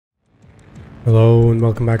Hello and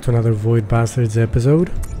welcome back to another Void Bastards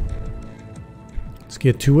episode. Let's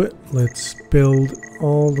get to it. Let's build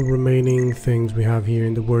all the remaining things we have here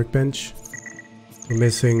in the workbench. We're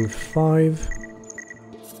missing 5.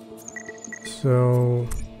 So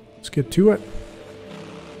let's get to it.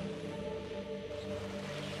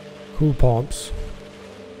 Cool pops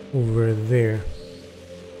over there.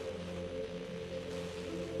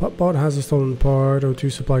 Popbot has a stolen part.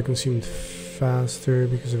 O2 supply consumed faster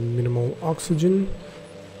because of minimal oxygen.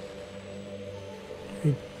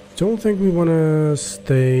 I don't think we want to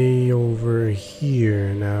stay over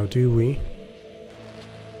here now, do we?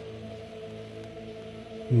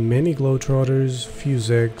 Many globetrotters, few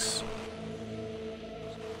zegs.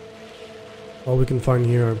 All we can find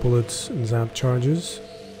here are bullets and zap charges.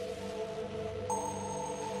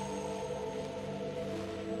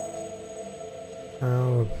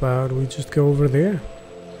 How about we just go over there?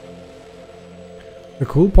 The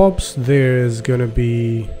cool pops there is gonna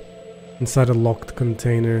be inside a locked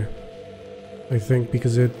container, I think,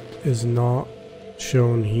 because it is not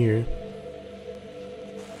shown here.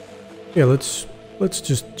 Yeah, let's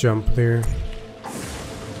just jump there.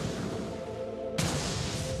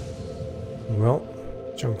 Well,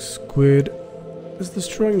 junk squid is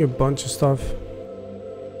destroying a bunch of stuff.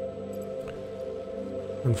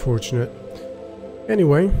 Unfortunate.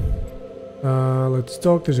 Anyway, let's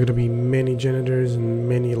talk. There's gonna be many generators and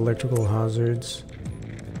many electrical hazards.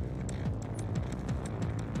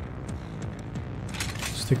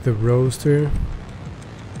 Stick the roaster,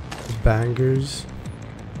 the bangers,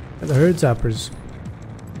 and the herd zappers.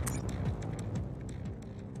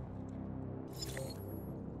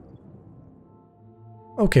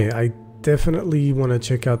 Okay, I definitely want to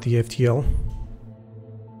check out the FTL.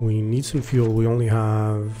 We need some fuel. We only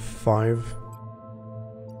have 5.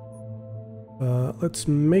 Let's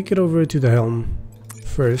make it over to the helm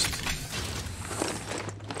first.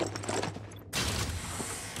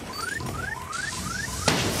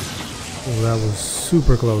 Oh, that was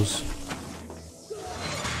super close.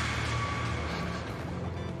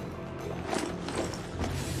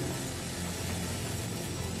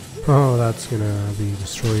 Oh, that's gonna be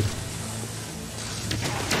destroyed.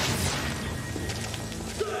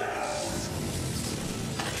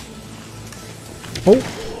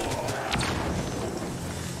 Oh!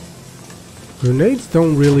 Grenades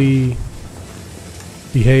don't really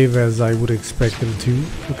behave as I would expect them to.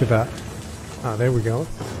 Look at that. Ah, there we go.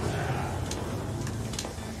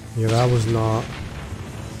 Yeah, that was not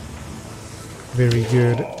very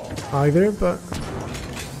good either, but...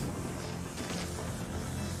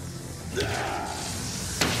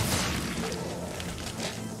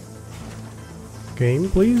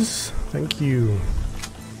 Game, please. Thank you.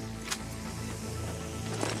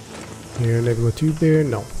 Here, nebula tube there.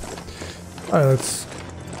 No. Alright, let's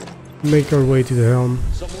make our way to the helm.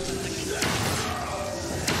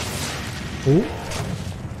 Oh.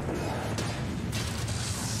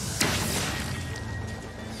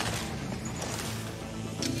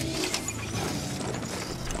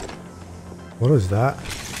 What is that?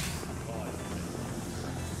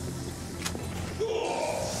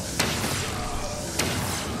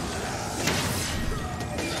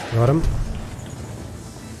 Got him.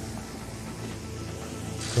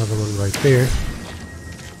 Another one right there.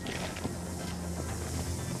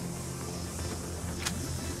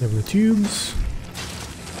 Nebula tubes.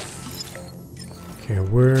 Okay,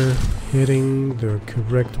 we're heading the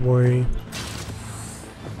correct way.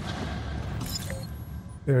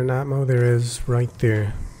 There an atmo? There is, right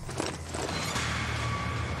there.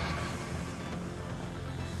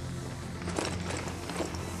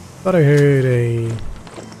 Thought I heard a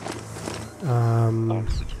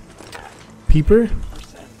peeper.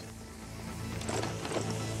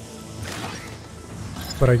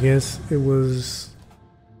 But I guess it was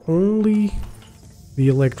only the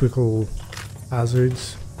electrical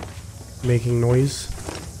hazards making noise.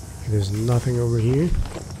 There's nothing over here.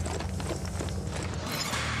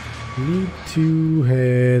 Need to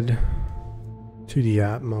head to the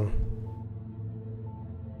atmo.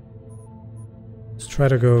 Let's try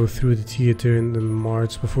to go through the theater and the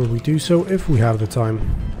marts before we do so, if we have the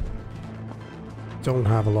time. Don't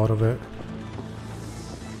have a lot of it.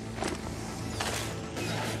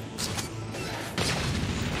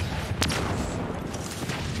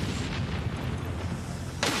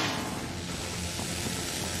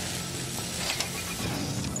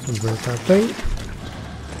 Convert that thing.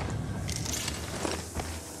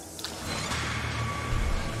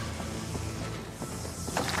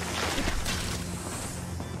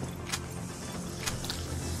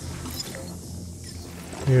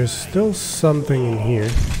 There's still something in here.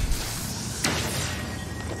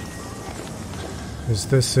 Is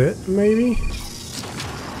this it, maybe?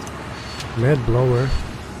 Med blower.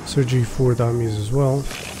 Surgery for dummies as well.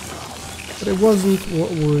 But it wasn't what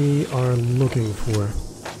we are looking for.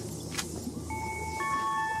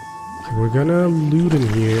 Okay, we're gonna loot in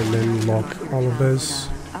here and then lock all of this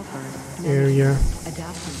area.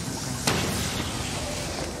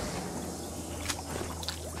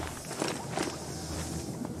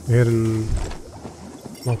 Go ahead and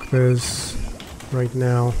lock this right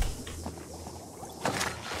now.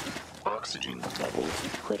 Oxygen levels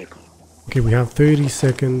critical. Okay, we have 30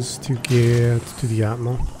 seconds to get to the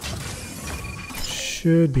Atmo.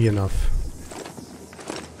 Should be enough.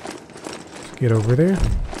 Let's get over there.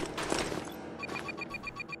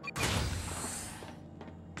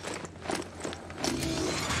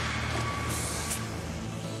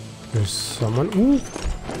 There's someone. Ooh!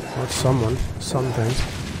 Not someone. Something.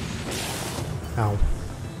 Ow.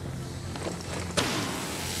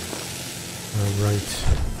 Alright.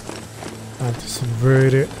 I have to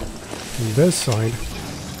subvert it from this side.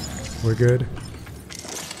 We're good.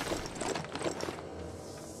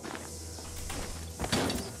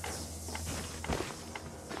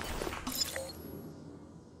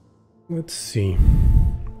 Let's see.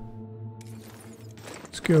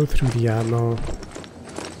 Let's go through the ammo.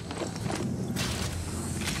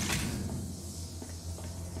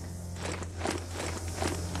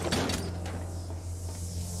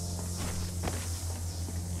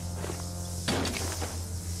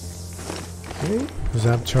 Okay,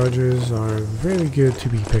 zap chargers are very good to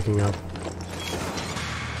be picking up.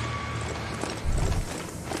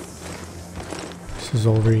 This is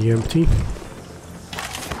all very empty.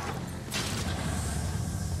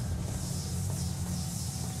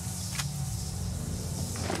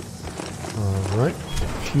 Alright,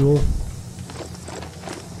 fuel.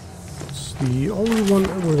 It's the only one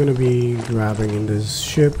that we're gonna be grabbing in this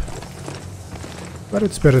ship. But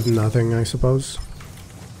it's better than nothing, I suppose.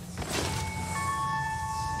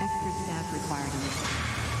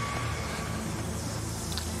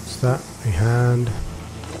 That a hand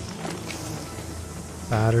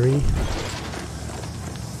battery.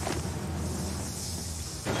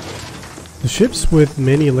 The ships with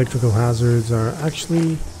many electrical hazards are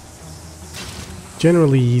actually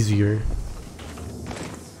generally easier.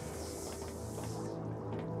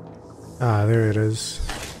 Ah, there it is.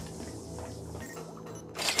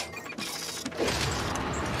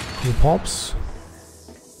 Cool pops.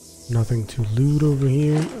 Nothing to loot over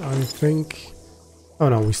here, I think. Oh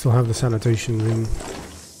no, we still have the sanitation room.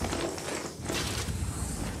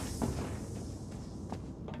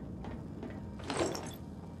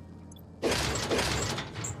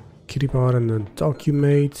 Kitty pod and a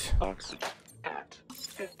documate. Oxygen at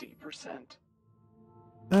 50%.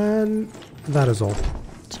 And that is all.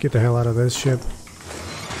 Let's get the hell out of this ship.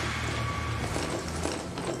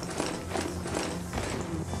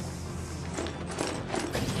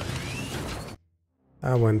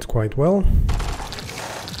 That went quite well.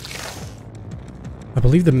 I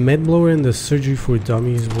believe the med blower and the surgery for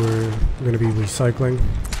dummies were going to be recycling.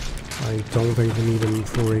 I don't think we need them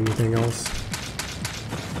for anything else.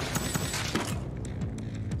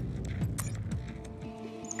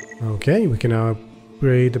 Okay, we can now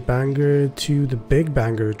upgrade the banger to the big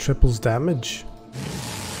banger, triples damage.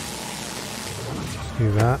 Let's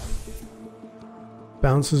do that.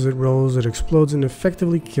 Bounces, it rolls, it explodes and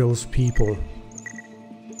effectively kills people.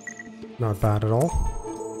 Not bad at all.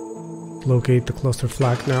 Locate the cluster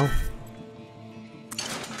flak now.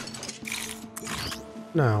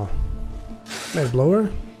 Now, med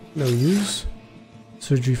blower, no use.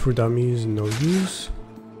 Surgery for dummies, no use.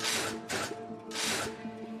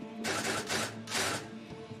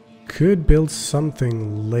 Could build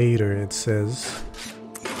something later, it says.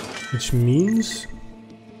 Which means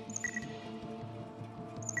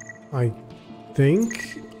I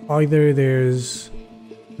think either there's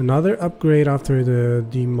another upgrade after the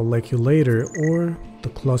demoleculator or the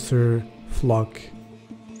cluster flock.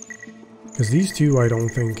 Because these two I don't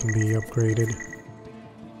think can be upgraded.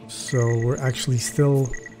 So we're actually still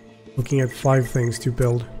looking at 5 things to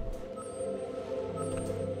build.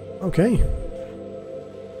 Okay.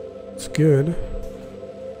 It's good.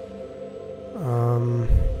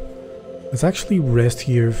 Let's actually rest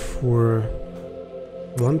here for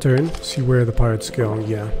 1 turn. See where the pirates go.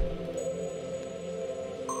 Yeah.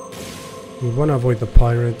 We want to avoid the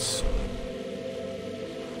pirates.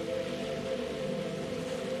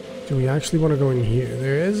 Do we actually want to go in here?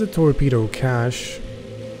 There is a torpedo cache.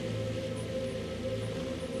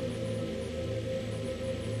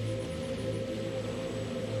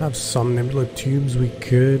 Have some nebula tubes, we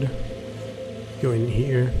could go in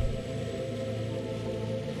here.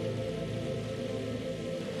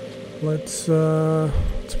 let's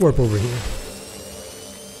warp over here.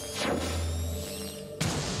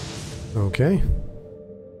 Okay.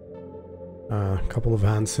 A couple of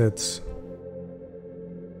handsets.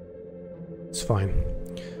 It's fine.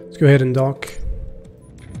 Let's go ahead and dock.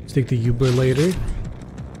 Let's take the Uber later.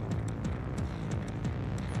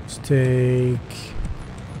 Let's take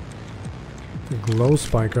the glow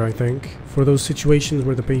spiker, I think. For those situations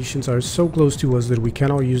where the patients are so close to us that we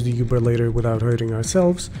cannot use the Uber later without hurting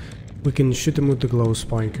ourselves, we can shoot them with the glow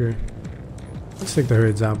spiker. Let's take the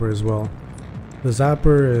hurt zapper as well. The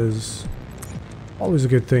zapper is always a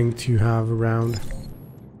good thing to have around.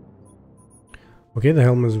 Okay, the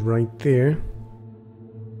helm is right there.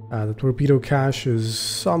 The torpedo cache is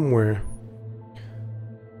somewhere.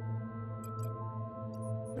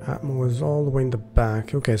 Atmo is all the way in the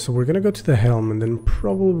back. Okay, so we're gonna go to the helm and then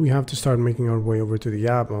probably we have to start making our way over to the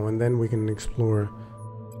Atmo, and then we can explore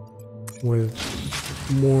with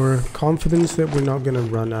more confidence that we're not gonna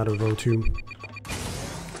run out of O2.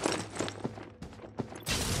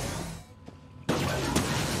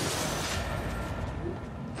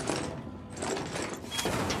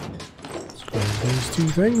 Let's grab these two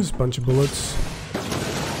things, bunch of bullets.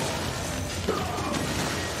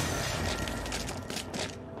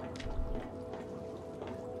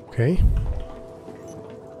 Okay.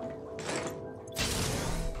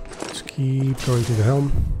 Let's keep going to the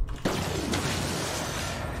helm.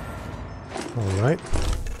 Alright.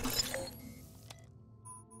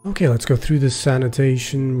 Okay, let's go through this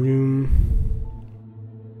sanitation room.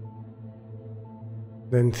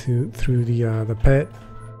 Then through the pet.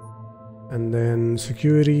 And then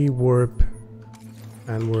security, warp.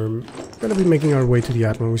 And we're gonna be making our way to the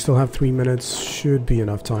Atmo. We still have 3 minutes. Should be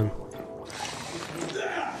enough time.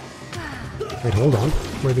 Wait, hold on.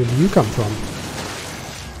 Where did you come from?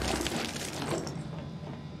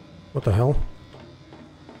 What the hell?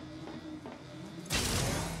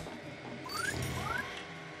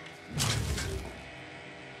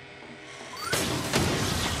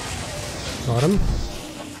 Got him.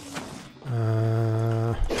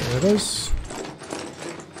 There it is.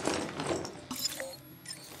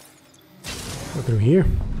 Go through here.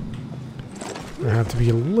 I have to be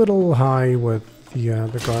a little high with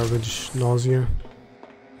the garbage nausea.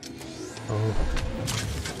 Oh.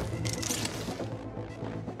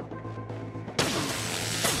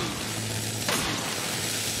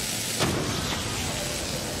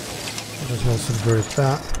 Let's also subvert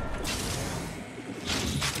that.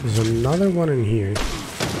 There's another one in here.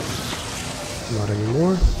 Not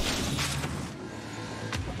anymore.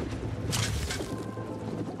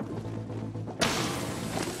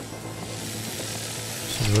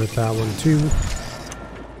 Subvert that one too.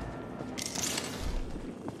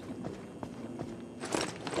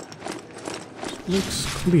 Looks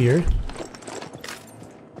clear.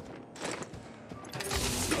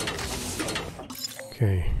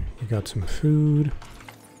 Okay, we got some food.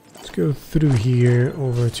 Let's go through here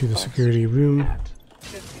over to the security room.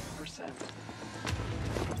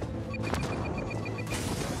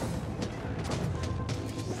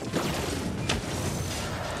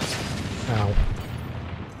 Ow.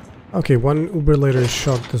 Okay, one Uber later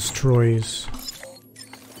shot destroys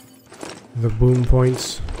the boom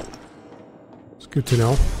points. Good to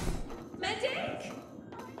know. Medic!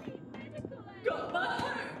 Got my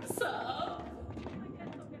hopes up.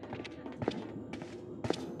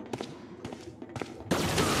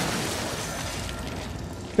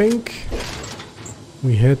 Think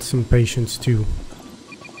we hit some patients too.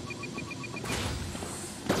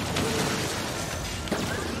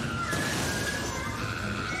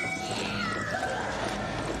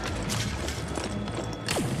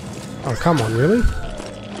 Oh, come on, really?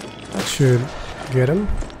 That should get him.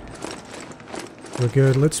 We're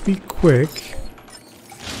good. Let's be quick.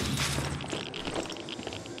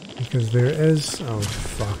 Because there is... Oh,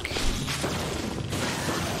 fuck.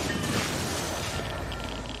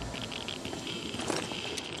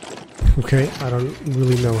 Okay, I don't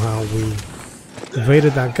really know how we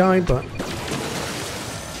evaded that guy, but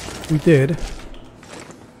we did.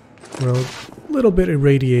 We're a little bit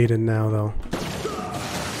irradiated now, though.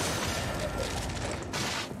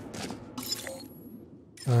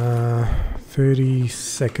 Uh, 30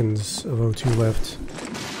 seconds of O2 left.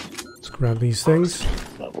 Let's grab these things.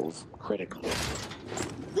 Levels critical.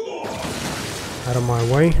 Out of my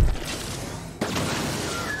way.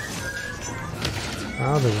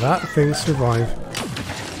 How did that thing survive?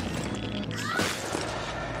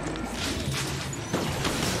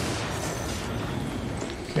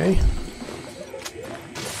 Okay.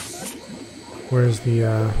 Where's the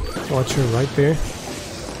watcher? Right there.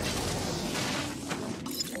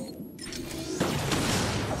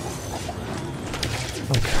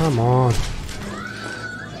 Oh, come on.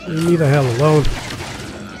 Leave me the hell alone.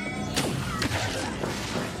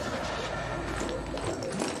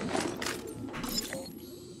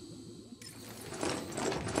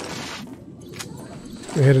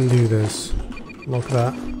 Go ahead and do this. Lock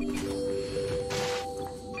that.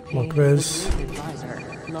 Lock this.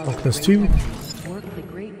 Lock this too.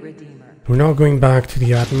 We're not going back to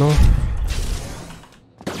the Admiral.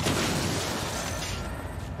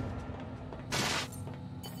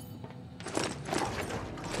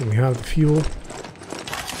 Okay, we have the fuel.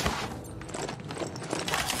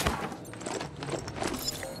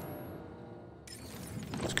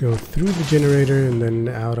 Let's go through the generator and then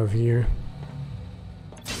out of here.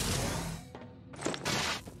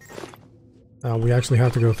 We actually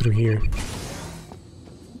have to go through here.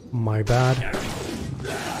 My bad.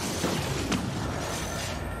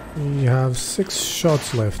 We have 6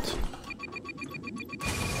 shots left.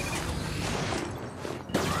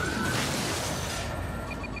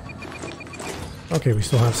 Okay, we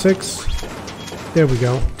still have 6. There we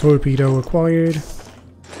go. Torpedo acquired.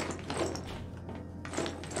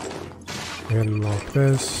 Go ahead and lock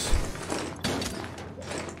this.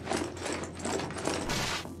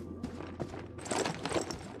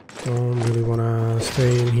 Don't really want to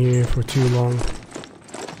stay in here for too long.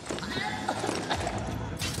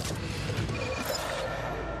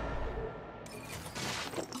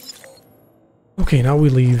 Okay, now we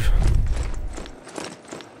leave.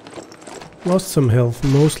 Lost some health,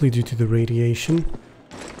 mostly due to the radiation,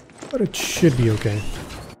 but it should be okay.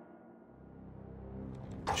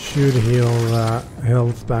 Should heal that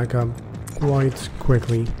health back up quite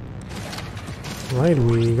quickly. Right,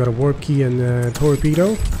 we got a warp key and a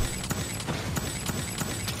torpedo.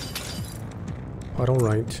 But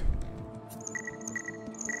alright.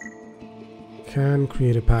 Can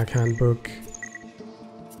create a pack handbook.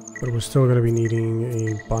 But we're still gonna be needing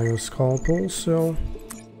a bioscalpel, so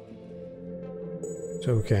it's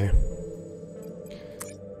okay.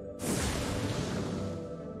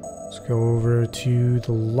 Let's go over to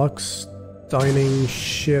the Lux Dining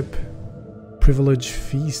Ship Privilege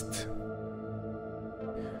Feast.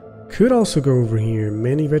 Could also go over here.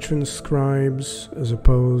 Many veteran scribes as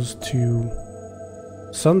opposed to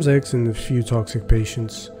some Zex and a few toxic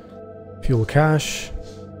patients. Fuel cache.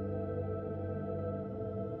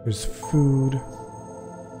 There's food.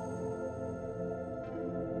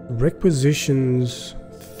 Requisitions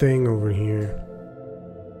thing over here.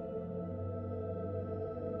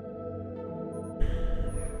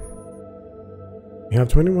 We have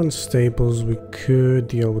 21 staples. We could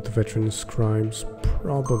deal with the veteran scribes,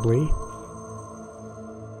 probably.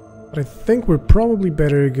 But I think we're probably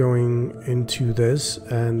better going into this,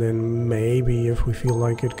 and then maybe, if we feel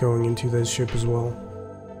like it, going into this ship as well.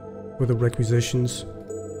 With the requisitions.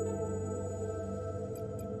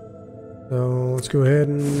 So let's go ahead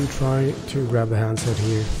and try to grab the handset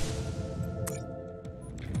here.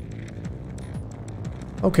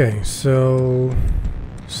 Okay, so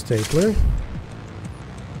stapler,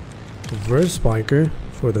 reverse spiker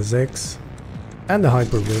for the Zex, and the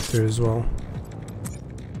hyper rifter as well.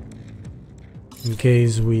 In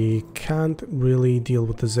case we can't really deal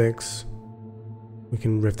with the Zex, we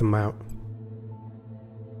can rift them out.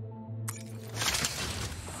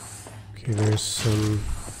 Okay, there's some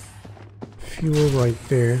fuel right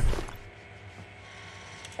there.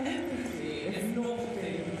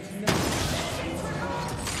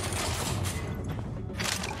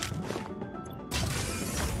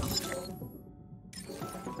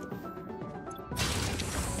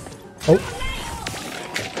 Oh.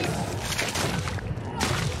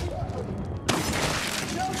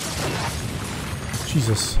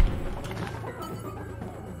 Jesus.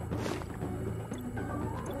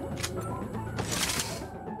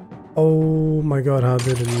 Oh my god, how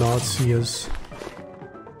did it not see us?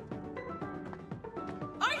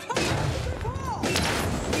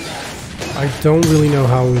 I don't really know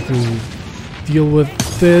how we can deal with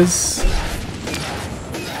this.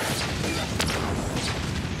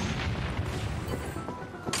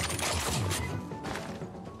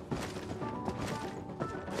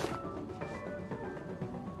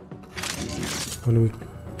 When we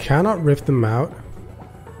cannot rift them out,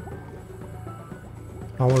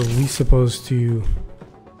 how are we supposed to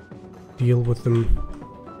deal with them?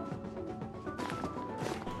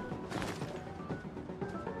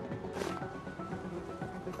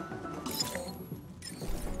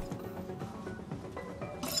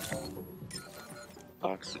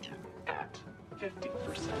 Oxygen at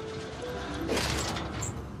 50%.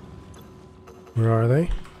 Where are they?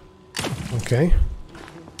 Okay.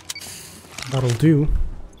 That'll do.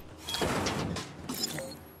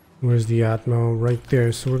 Where's the Atmo? Right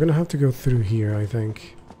there. So we're gonna have to go through here, I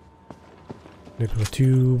think. Nebula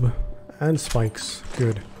tube and spikes.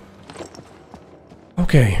 Good.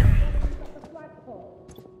 Okay.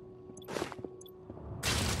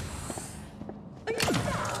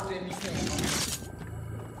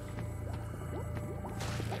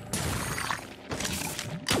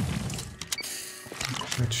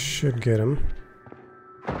 That should get him.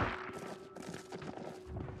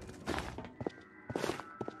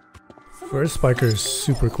 First spiker is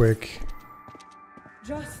super quick.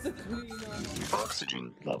 Just the cleaner.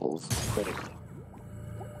 Oxygen levels critical.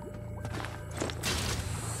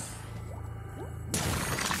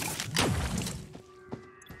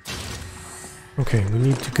 Okay, we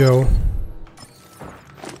need to go.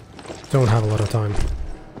 Don't have a lot of time.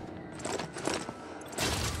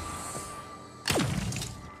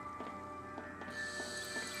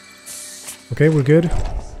 Okay, we're good.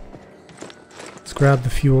 Let's grab the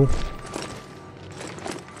fuel.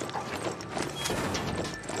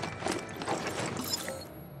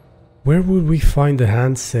 Where would we find the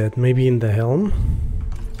handset? Maybe in the helm?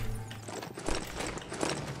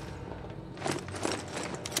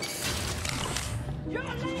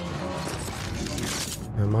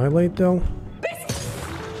 Am I late though?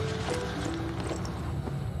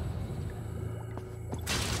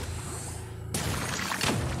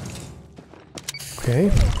 Okay.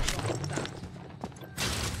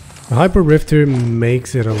 The Hyper Rifter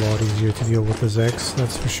makes it a lot easier to deal with the Zex,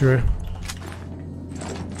 that's for sure.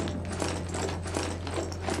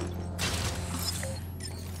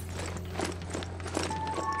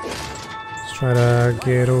 Let's try to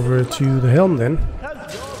get over to the helm then.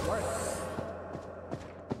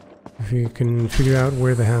 If you can figure out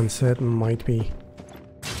where the handset might be.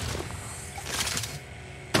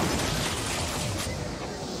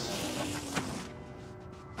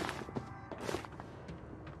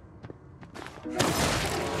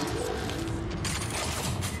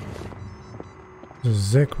 There's a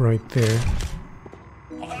Zek right there.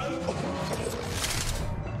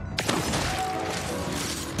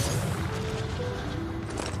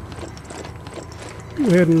 Go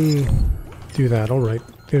ahead and do that. Alright,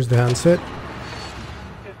 there's the handset.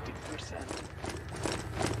 50%.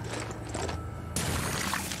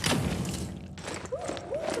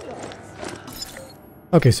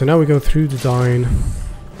 Okay, so now we go through the Dine.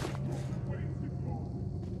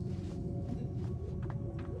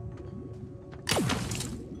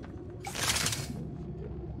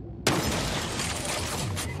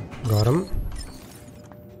 Got him.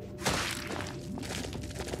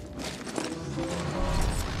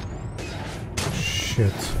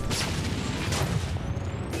 Shit.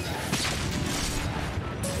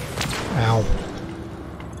 Ow.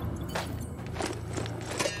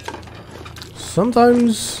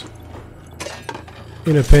 Sometimes,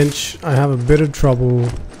 in a pinch, I have a bit of trouble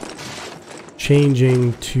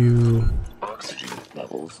changing to Oxygen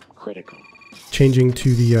levels critical.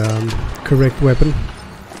 the correct weapon.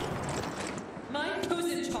 Mind who's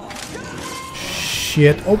in charge.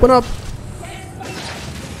 Shit, open up!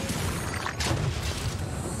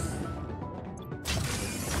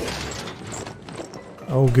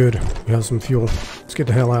 Oh good, we have some fuel. Let's get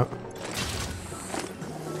the hell out.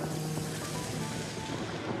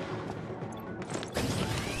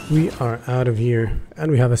 We are out of here,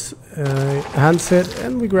 and we have a handset,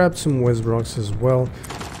 and we grabbed some Wesbrocks as well,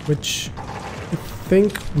 which I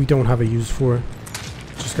think we don't have a use for.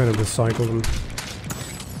 Just gonna recycle them.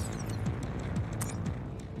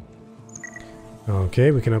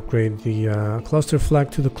 Okay, we can upgrade the cluster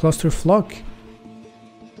flag to the cluster flock.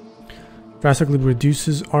 Drastically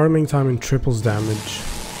reduces arming time and triples damage.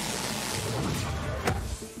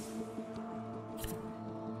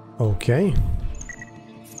 Okay.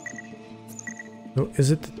 So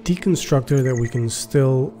is it the deconstructor that we can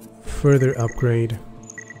still further upgrade?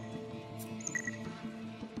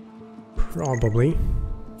 Probably.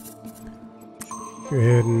 Go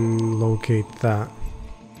ahead and locate that.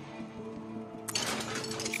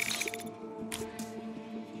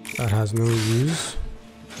 That has no use.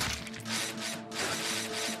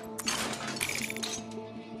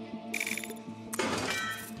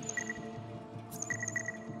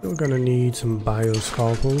 We're gonna need some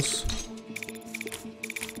bioscalpels.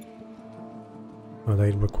 Oh,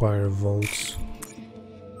 they require volts.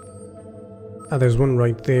 Ah, there's one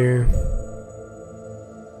right there.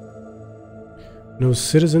 No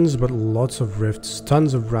citizens, but lots of rifts.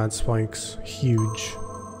 Tons of rad spikes. Huge.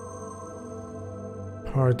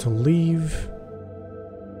 Hard to leave.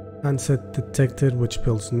 Handset detected, which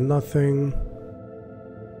builds nothing.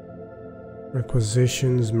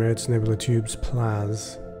 Requisitions, merits, nebula tubes,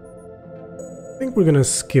 plaz. think we're gonna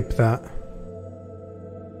skip that.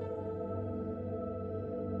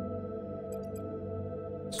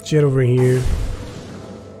 Let's jet over here.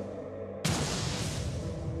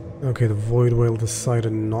 Okay, the void whale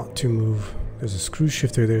decided not to move. There's a screw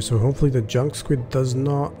shifter there, so hopefully the junk squid does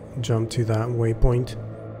not jump to that waypoint.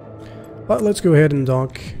 But let's go ahead and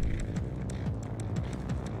dock.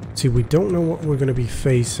 See, we don't know what we're gonna be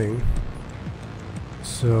facing.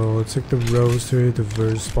 So let's take the roaster, the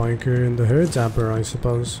verse spiker, and the herd zapper, I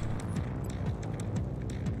suppose.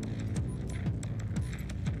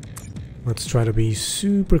 Let's try to be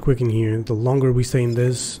super quick in here. The longer we stay in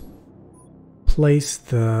this place,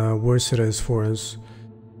 the worse it is for us.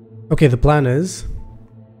 Okay, the plan is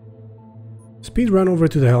speed run over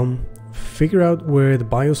to the helm, figure out where the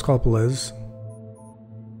bioscalpel is,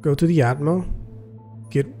 go to the Atmo,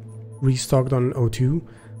 get restocked on O2,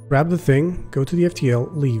 grab the thing, go to the FTL,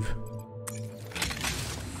 leave.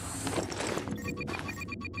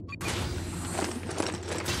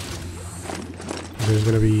 There's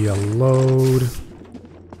gonna be a load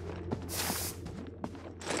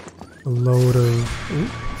of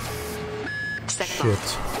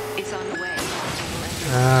shit. Is on the way.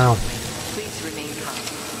 Ow. Please remain calm.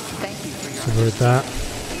 Thank you for your Subvert that.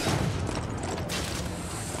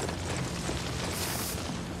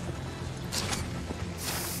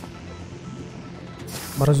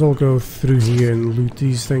 Might as well go through here and loot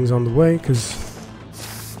these things on the way, because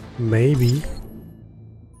maybe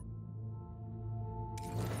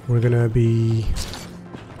we're gonna be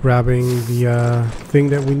grabbing the thing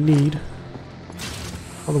that we need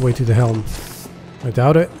on the way to the helm. I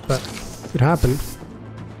doubt it, but it could happen.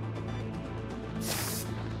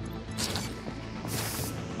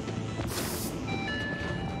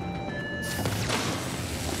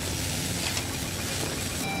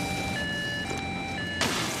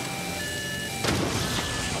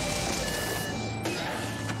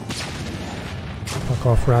 Fuck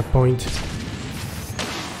off, rat point.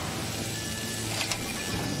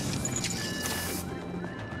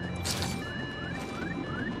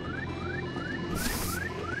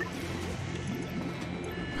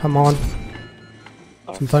 Come on.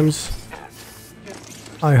 Sometimes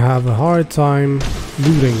I have a hard time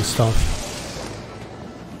looting stuff.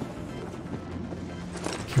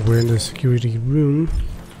 Okay, we're in the security room.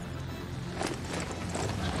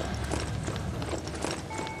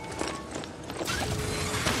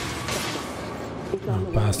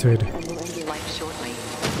 Oh, bastard. and will end your life shortly.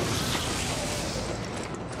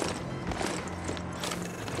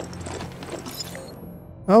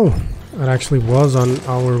 Oh, it actually was on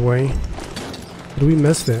our way. But we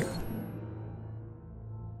missed it.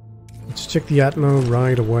 Let's check the Atmo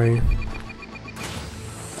right away.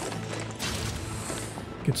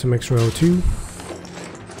 Get some extra O2.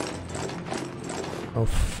 Oh,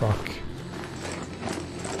 fuck.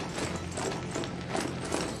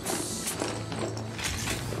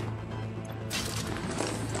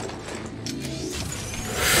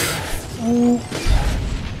 Oh.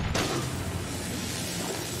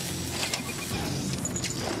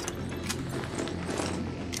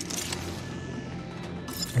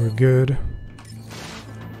 We're good.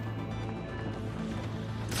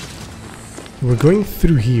 We're going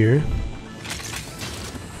through here.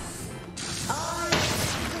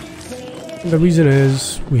 And the reason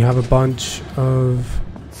is we have a bunch of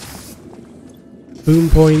boom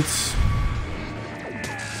points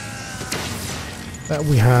that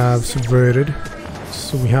we have subverted,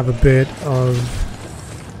 so we have a bit of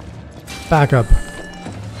backup.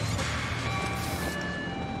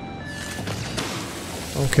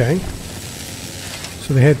 Okay,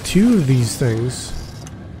 so they had two of these things.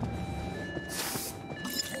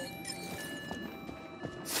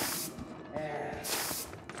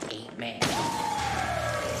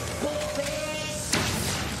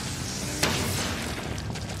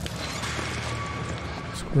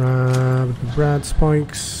 Let's grab the Brad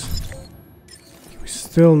spikes. We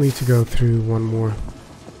still need to go through one more.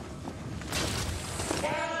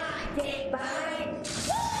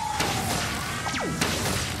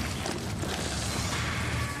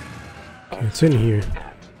 Okay, it's in here.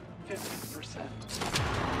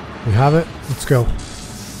 50%. We have it. Let's go.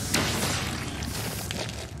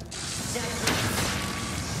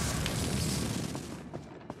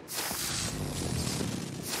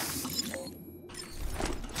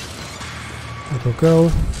 Go, go.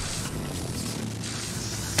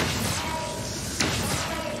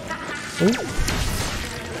 Oh.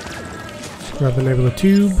 Let's grab the nebula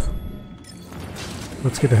tube.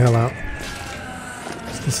 Let's get the hell out.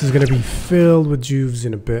 This is gonna be filled with juves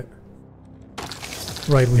in a bit.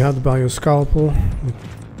 Right, we have the bioscalpel. We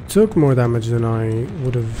took more damage than I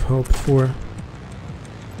would have hoped for.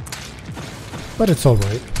 but it's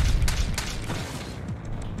alright.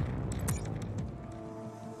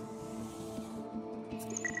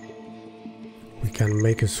 We can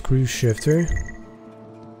make a screw shifter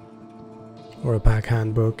or a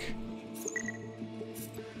backhand book.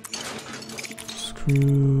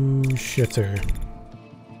 Screw shifter.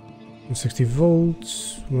 160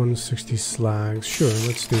 volts, 160 slags. Sure,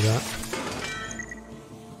 let's do that.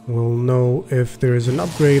 We'll know if there is an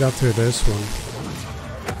upgrade after this one.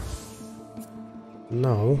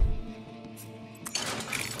 No.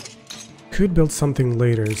 Could build something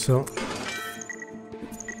later, so...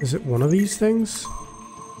 Is it one of these things?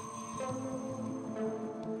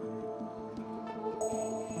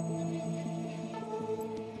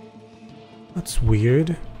 That's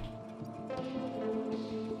weird.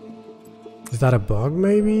 Is that a bug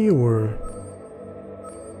maybe, or...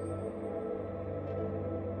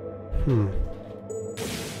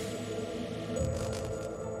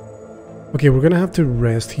 Okay, we're gonna have to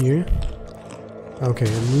rest here. Okay,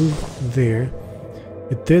 move there.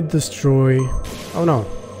 It did destroy... Oh no,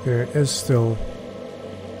 there is still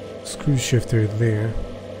screw shifter there.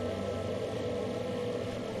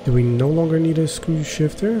 Do we no longer need a screw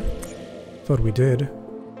shifter? Thought we did.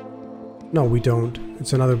 No, we don't.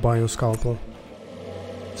 It's another bioscalpel.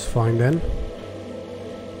 It's fine then.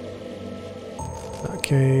 In that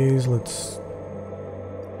case, let's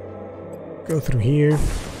go through here.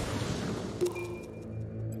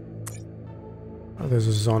 Oh, there's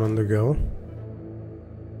a Zon on the go.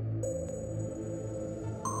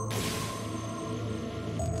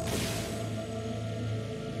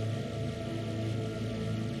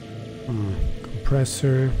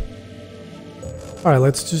 Compressor. Alright,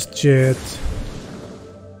 let's just jet.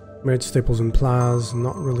 Merit staples and plas.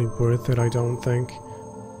 Not really worth it, I don't think.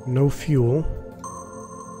 No fuel.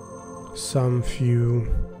 Some fuel.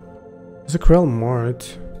 There's a Krell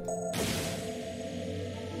Mart.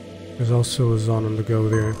 There's also a Zon on the go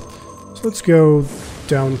there. So let's go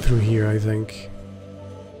down through here, I think.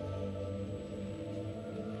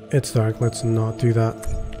 It's dark, let's not do that.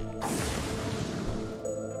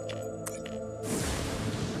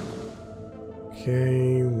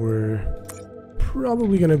 Okay, we're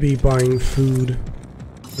probably gonna be buying food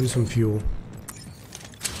and some fuel.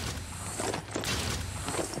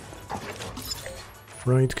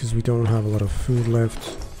 Right, because we don't have a lot of food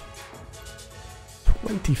left.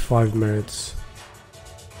 25 merits.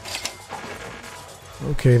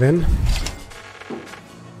 Okay then.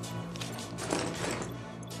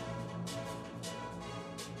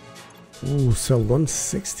 Ooh, sell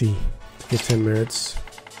 160 to get 10 merits.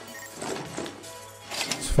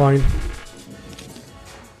 It's fine.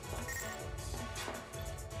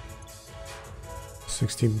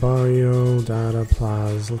 $60 bio, data,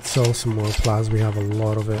 plas. Let's sell some more plas, we have a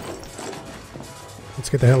lot of it. Let's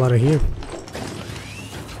get the hell out of here.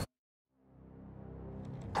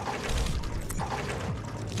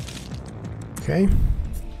 Okay.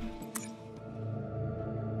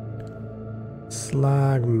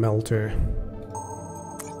 Slag melter.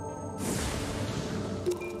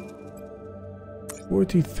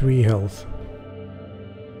 43 health.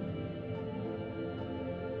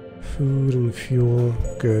 Food and fuel,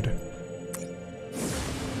 good.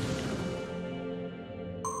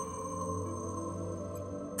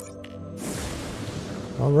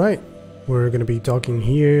 Alright, we're gonna be docking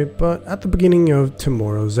here, but at the beginning of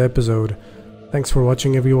tomorrow's episode. Thanks for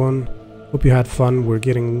watching, everyone. Hope you had fun. We're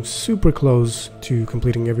getting super close to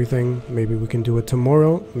completing everything. Maybe we can do it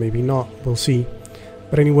tomorrow, maybe not, we'll see.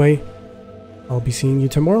 But anyway, I'll be seeing you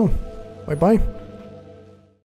tomorrow. Bye bye.